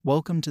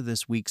Welcome to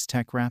this week's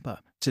Tech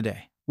Wrap-Up.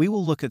 Today, we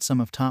will look at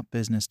some of top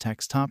business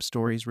tech's top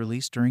stories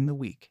released during the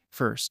week.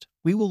 First,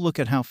 we will look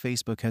at how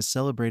Facebook has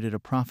celebrated a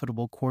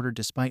profitable quarter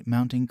despite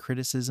mounting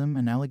criticism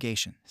and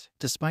allegations.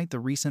 Despite the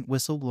recent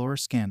whistleblower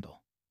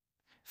scandal,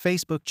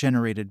 Facebook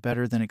generated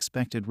better than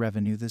expected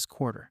revenue this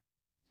quarter,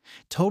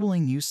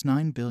 totaling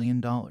 $9 billion.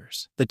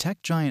 The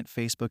tech giant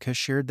Facebook has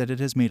shared that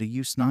it has made a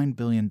 $9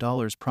 billion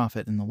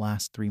profit in the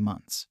last 3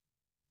 months,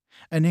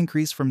 an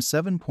increase from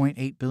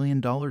 $7.8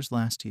 billion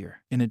last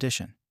year. In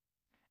addition,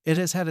 it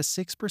has had a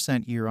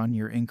 6%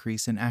 year-on-year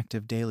increase in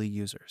active daily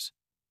users,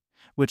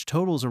 which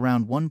totals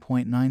around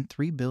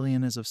 1.93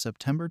 billion as of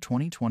September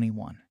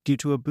 2021, due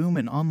to a boom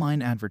in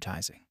online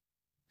advertising.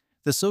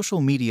 The social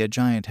media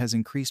giant has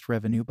increased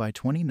revenue by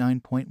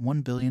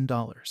 $29.1 billion.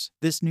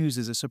 This news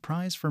is a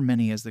surprise for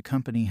many as the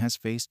company has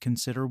faced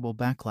considerable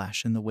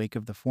backlash in the wake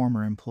of the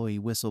former employee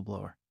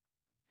whistleblower,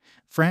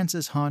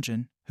 Frances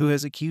Haugen, who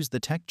has accused the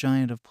tech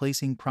giant of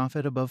placing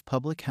profit above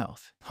public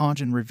health.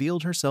 Haugen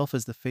revealed herself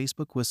as the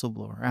Facebook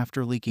whistleblower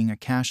after leaking a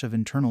cache of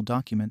internal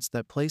documents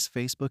that place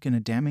Facebook in a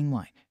damning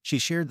light. She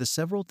shared the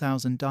several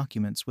thousand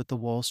documents with the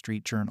Wall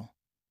Street Journal,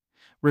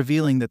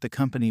 revealing that the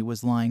company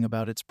was lying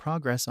about its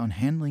progress on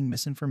handling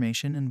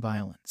misinformation and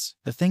violence.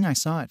 The thing I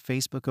saw at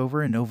Facebook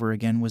over and over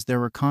again was there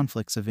were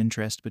conflicts of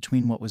interest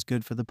between what was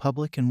good for the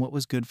public and what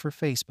was good for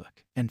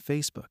Facebook. And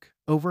Facebook,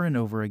 over and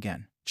over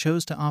again,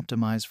 chose to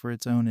optimize for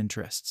its own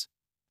interests,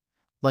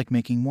 like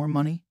making more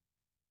money,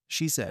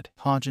 she said.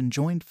 Haugen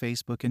joined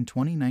Facebook in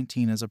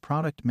 2019 as a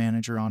product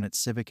manager on its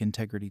civic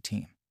integrity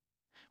team,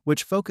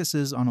 which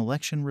focuses on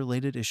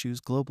election-related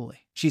issues globally.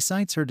 She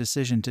cites her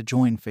decision to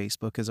join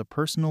Facebook as a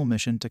personal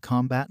mission to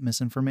combat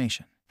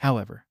misinformation.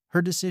 However,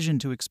 her decision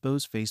to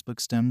expose Facebook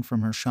stemmed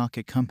from her shock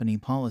at company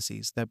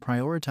policies that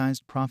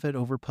prioritized profit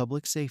over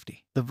public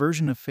safety. The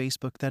version of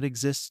Facebook that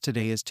exists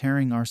today is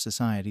tearing our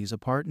societies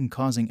apart and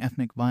causing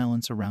ethnic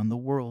violence around the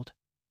world,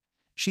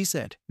 she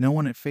said. No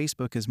one at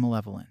Facebook is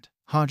malevolent,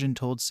 Haugen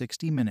told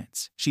 60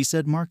 Minutes. She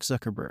said Mark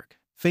Zuckerberg,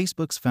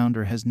 Facebook's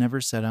founder, has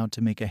never set out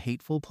to make a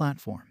hateful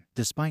platform.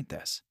 Despite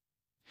this,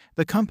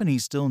 the company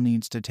still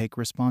needs to take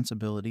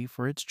responsibility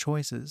for its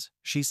choices,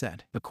 she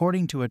said.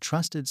 According to a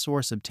trusted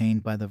source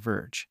obtained by The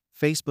Verge,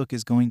 Facebook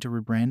is going to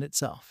rebrand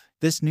itself.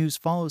 This news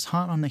follows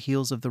hot on the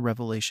heels of the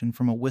revelation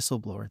from a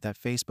whistleblower that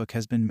Facebook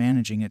has been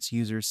managing its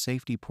users'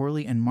 safety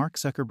poorly and Mark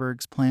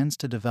Zuckerberg's plans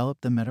to develop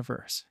the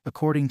metaverse.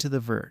 According to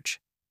The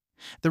Verge,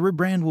 the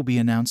rebrand will be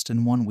announced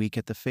in 1 week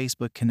at the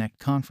Facebook Connect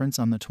conference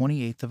on the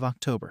 28th of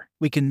October.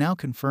 We can now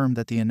confirm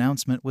that the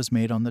announcement was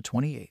made on the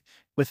 28th,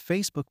 with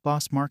Facebook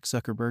boss Mark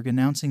Zuckerberg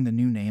announcing the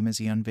new name as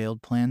he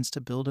unveiled plans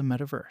to build a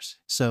metaverse.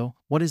 So,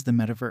 what is the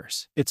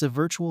metaverse? It's a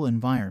virtual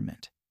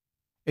environment,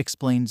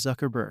 explained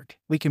Zuckerberg.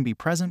 We can be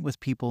present with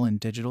people in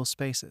digital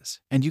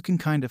spaces, and you can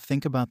kind of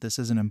think about this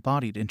as an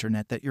embodied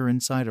internet that you're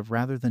inside of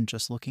rather than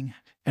just looking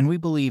at. And we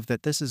believe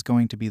that this is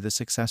going to be the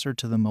successor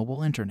to the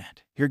mobile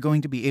internet. You're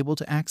going to be able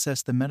to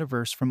access the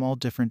metaverse from all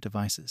different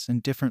devices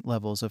and different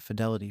levels of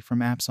fidelity, from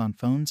apps on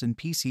phones and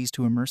PCs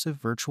to immersive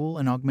virtual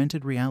and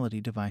augmented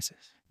reality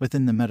devices.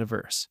 Within the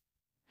metaverse,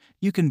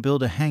 you can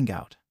build a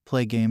hangout,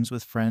 play games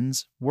with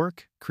friends,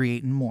 work,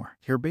 create, and more.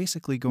 You're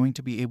basically going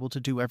to be able to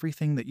do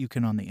everything that you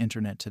can on the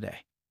internet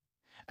today,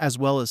 as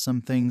well as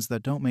some things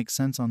that don't make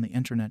sense on the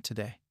internet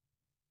today,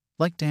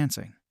 like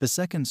dancing. The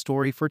second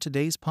story for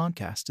today's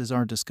podcast is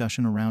our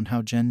discussion around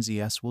how Gen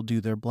Zs will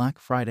do their Black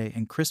Friday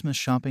and Christmas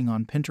shopping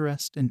on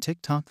Pinterest and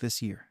TikTok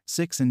this year.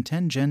 6 in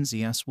 10 Gen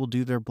Zs will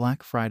do their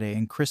Black Friday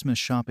and Christmas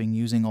shopping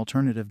using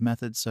alternative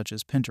methods such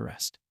as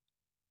Pinterest,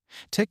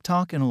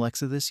 TikTok, and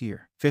Alexa this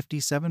year.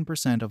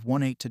 57% of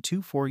 18 to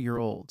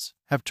 24-year-olds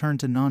have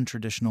turned to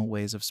non-traditional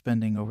ways of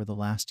spending over the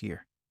last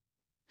year,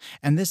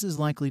 and this is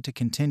likely to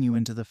continue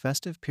into the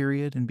festive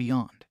period and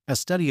beyond. A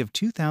study of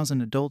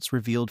 2,000 adults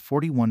revealed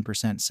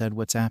 41% said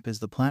WhatsApp is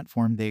the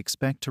platform they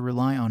expect to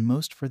rely on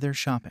most for their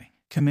shopping.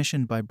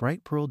 Commissioned by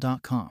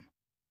Brightpearl.com,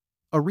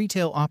 a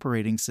retail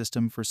operating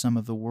system for some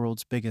of the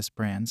world's biggest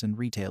brands and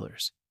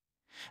retailers,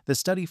 the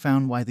study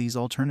found why these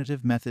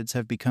alternative methods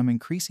have become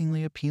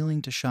increasingly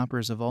appealing to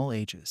shoppers of all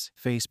ages.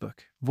 Facebook,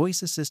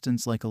 voice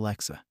assistants like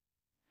Alexa,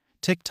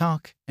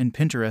 TikTok, and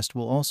Pinterest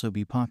will also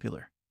be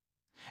popular,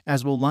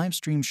 as will live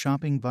stream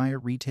shopping via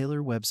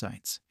retailer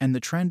websites. And the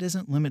trend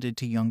isn't limited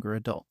to younger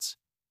adults.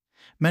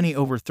 Many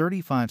over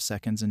 35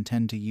 seconds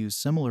intend to use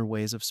similar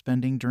ways of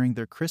spending during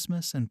their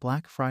Christmas and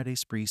Black Friday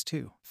sprees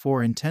too.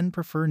 4 in 10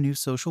 prefer new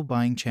social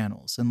buying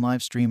channels and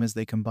live stream as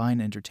they combine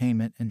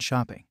entertainment and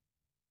shopping,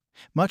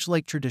 much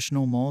like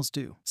traditional malls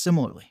do.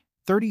 Similarly,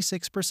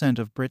 36%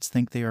 of Brits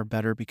think they are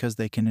better because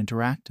they can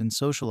interact and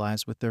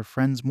socialize with their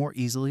friends more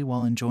easily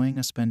while enjoying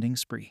a spending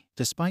spree.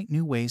 Despite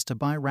new ways to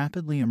buy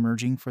rapidly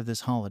emerging for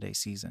this holiday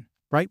season,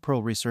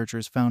 Brightpearl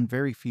researchers found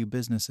very few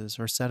businesses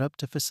are set up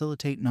to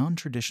facilitate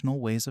non-traditional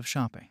ways of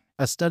shopping.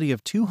 A study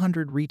of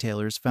 200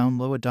 retailers found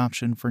low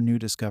adoption for new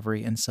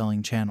discovery and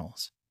selling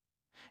channels,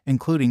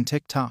 including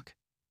TikTok,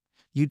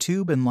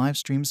 YouTube, and live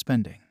stream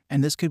spending.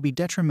 and this could be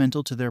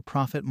detrimental to their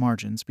profit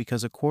margins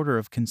because a quarter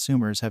of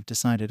consumers have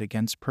decided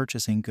against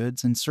purchasing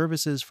goods and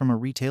services from a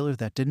retailer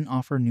that didn't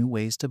offer new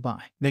ways to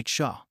buy. Nick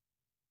Shaw,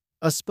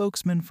 a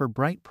spokesman for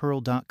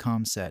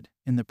BrightPearl.com, said,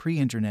 "In the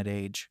pre-internet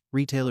age,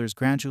 retailers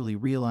gradually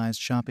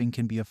realized shopping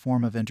can be a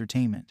form of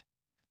entertainment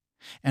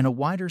and a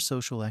wider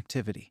social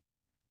activity,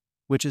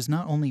 which is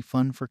not only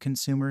fun for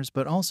consumers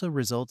but also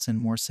results in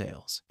more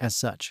sales. As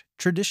such,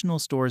 traditional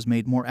stores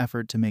made more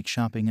effort to make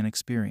shopping an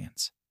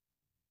experience,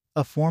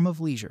 a form of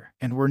leisure,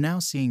 and we're now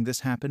seeing this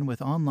happen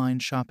with online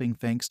shopping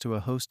thanks to a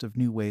host of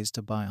new ways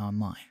to buy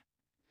online.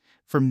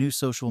 From new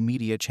social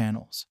media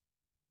channels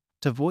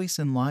to voice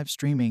and live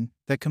streaming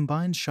that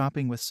combines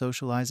shopping with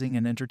socializing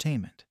and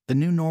entertainment. The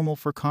new normal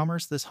for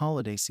commerce this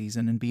holiday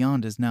season and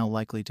beyond is now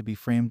likely to be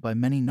framed by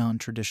many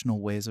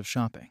non-traditional ways of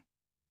shopping,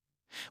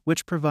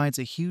 which provides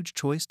a huge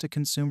choice to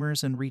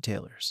consumers and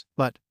retailers.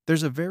 But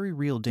there's a very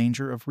real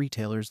danger of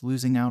retailers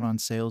losing out on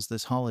sales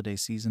this holiday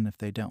season if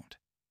they don't,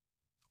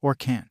 or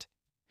can't,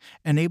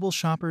 enable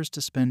shoppers to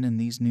spend in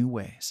these new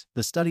ways.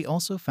 The study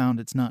also found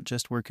it's not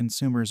just where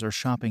consumers are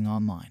shopping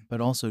online,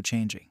 but also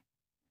changing.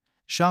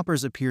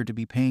 Shoppers appear to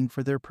be paying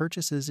for their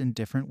purchases in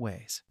different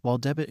ways. While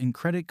debit and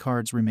credit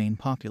cards remain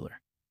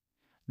popular,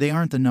 they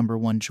aren't the number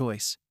one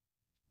choice.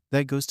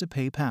 That goes to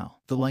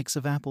PayPal. The likes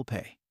of Apple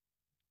Pay,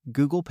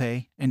 Google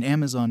Pay, and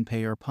Amazon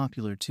Pay are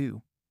popular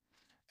too,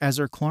 as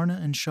are Klarna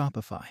and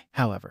Shopify.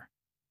 However,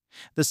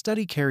 the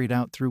study carried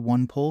out through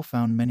one poll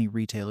found many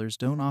retailers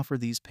don't offer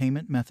these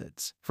payment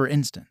methods. For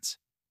instance,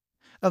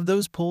 of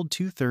those polled,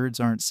 2/3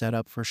 aren't set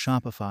up for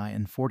Shopify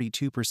and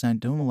 42%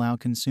 don't allow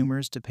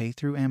consumers to pay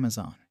through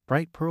Amazon.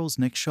 Bright Pearl's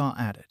Nick Shaw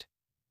added,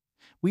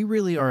 "We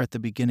really are at the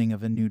beginning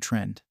of a new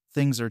trend.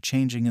 Things are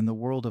changing in the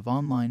world of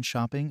online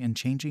shopping and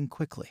changing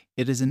quickly.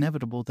 It is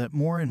inevitable that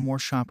more and more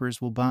shoppers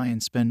will buy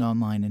and spend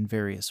online in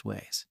various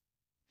ways,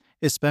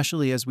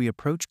 especially as we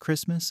approach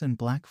Christmas and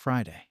Black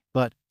Friday.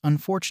 But,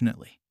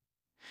 unfortunately,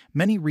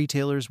 many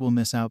retailers will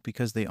miss out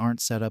because they aren't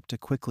set up to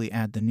quickly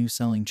add the new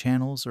selling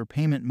channels or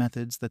payment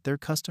methods that their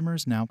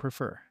customers now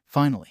prefer."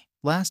 Finally,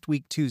 last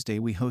week Tuesday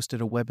we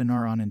hosted a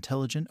webinar on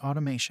intelligent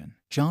automation.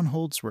 John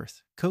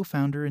Holdsworth,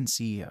 co-founder and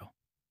CEO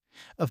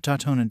of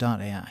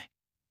Tatona.ai,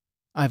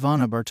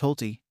 Ivana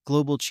Bartolti,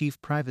 Global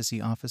Chief Privacy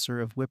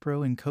Officer of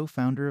Wipro and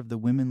co-founder of the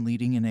Women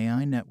Leading in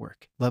AI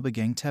Network,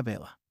 Lebagang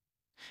Tebela,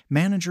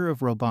 Manager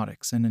of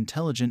Robotics and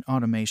Intelligent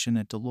Automation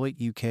at Deloitte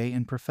UK,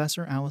 and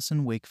Professor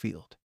Alison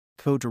Wakefield,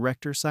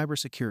 Co-Director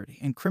Cybersecurity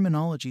and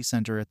Criminology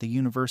Center at the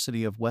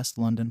University of West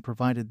London,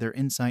 provided their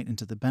insight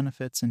into the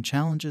benefits and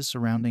challenges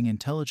surrounding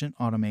intelligent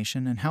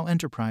automation and how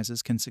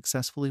enterprises can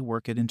successfully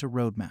work it into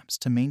roadmaps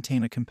to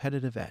maintain a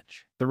competitive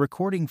edge. The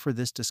recording for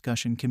this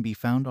discussion can be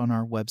found on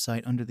our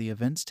website under the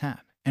Events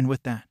tab. And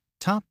with that,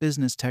 Top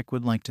Business Tech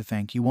would like to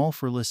thank you all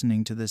for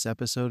listening to this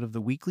episode of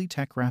the Weekly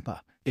Tech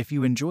Wrap-Up. If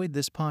you enjoyed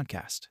this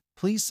podcast,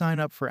 please sign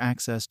up for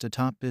access to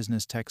Top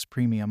Business Tech's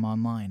premium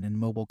online and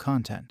mobile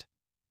content,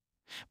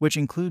 which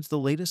includes the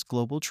latest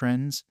global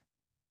trends,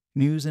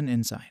 news, and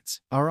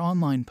insights. Our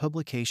online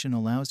publication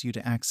allows you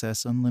to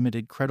access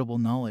unlimited credible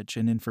knowledge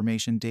and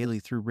information daily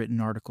through written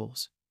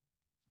articles,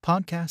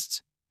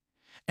 podcasts,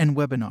 and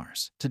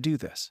webinars. To do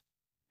this,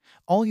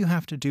 all you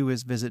have to do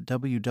is visit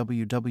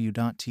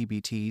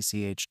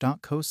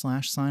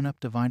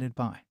www.tbtech.co/signup/.